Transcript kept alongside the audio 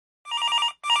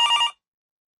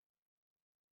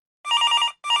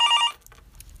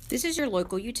This is your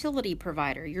local utility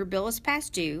provider. Your bill is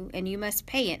past due and you must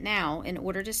pay it now in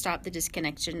order to stop the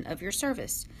disconnection of your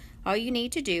service. All you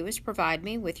need to do is provide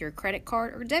me with your credit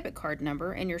card or debit card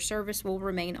number and your service will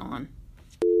remain on.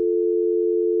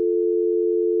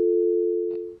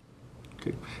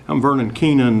 Okay. I'm Vernon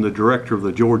Keenan, the Director of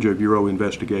the Georgia Bureau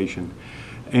Investigation.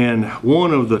 And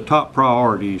one of the top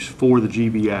priorities for the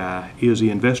GBI is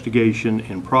the investigation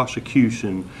and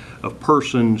prosecution of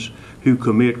persons who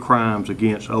commit crimes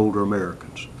against older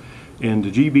Americans. And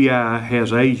the GBI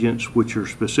has agents which are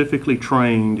specifically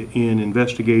trained in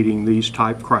investigating these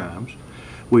type crimes.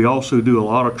 We also do a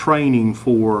lot of training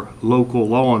for local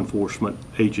law enforcement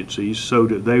agencies so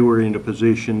that they were in a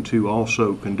position to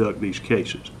also conduct these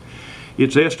cases.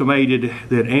 It's estimated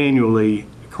that annually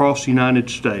across the United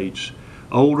States,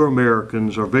 older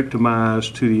Americans are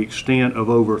victimized to the extent of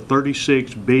over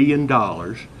 $36 billion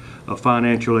of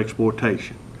financial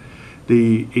exploitation.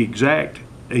 The exact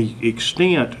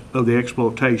extent of the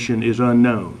exploitation is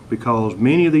unknown because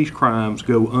many of these crimes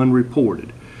go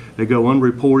unreported. They go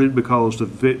unreported because the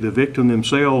victim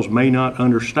themselves may not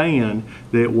understand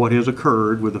that what has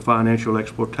occurred with the financial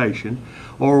exploitation,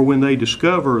 or when they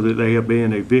discover that they have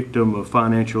been a victim of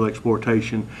financial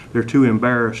exploitation, they're too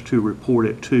embarrassed to report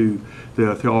it to the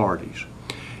authorities.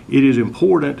 It is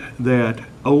important that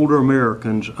older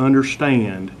Americans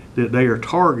understand that they are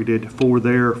targeted for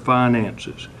their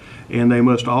finances, and they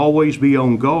must always be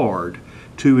on guard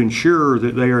to ensure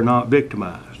that they are not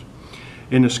victimized.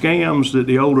 And the scams that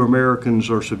the older Americans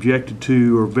are subjected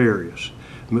to are various.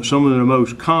 Some of the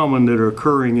most common that are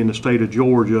occurring in the state of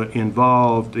Georgia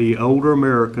involve the older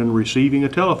American receiving a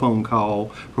telephone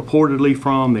call purportedly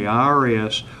from the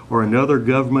IRS or another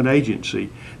government agency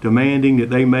demanding that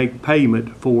they make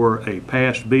payment for a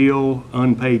past bill,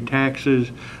 unpaid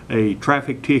taxes, a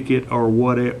traffic ticket, or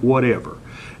whatever.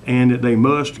 And that they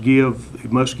must give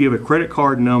a credit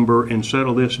card number and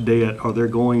settle this debt, or they're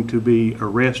going to be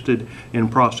arrested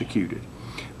and prosecuted.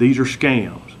 These are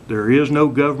scams. There is no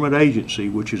government agency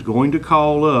which is going to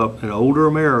call up an older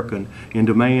American and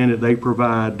demand that they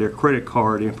provide their credit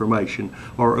card information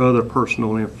or other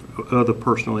personal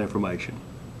information.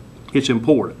 It's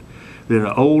important that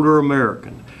an older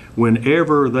American,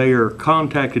 whenever they are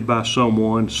contacted by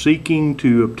someone seeking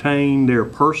to obtain their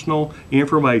personal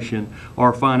information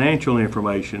or financial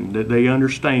information, that they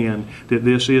understand that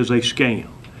this is a scam.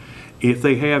 If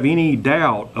they have any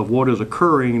doubt of what is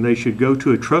occurring, they should go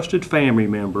to a trusted family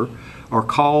member or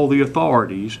call the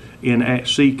authorities and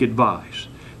seek advice.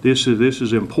 This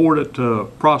is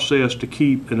important process to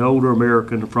keep an older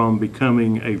American from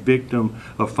becoming a victim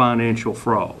of financial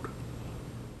fraud.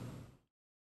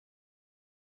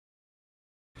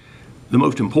 The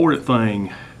most important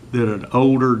thing that an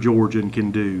older Georgian can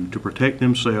do to protect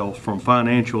themselves from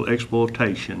financial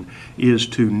exploitation is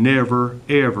to never,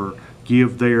 ever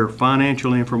give their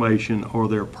financial information or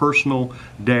their personal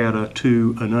data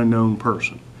to an unknown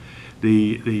person.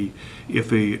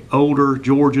 If an older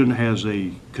Georgian has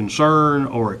a concern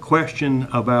or a question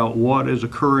about what is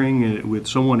occurring with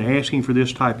someone asking for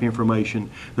this type of information,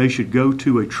 they should go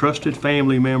to a trusted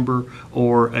family member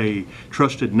or a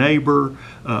trusted neighbor,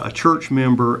 a church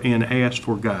member, and ask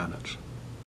for guidance.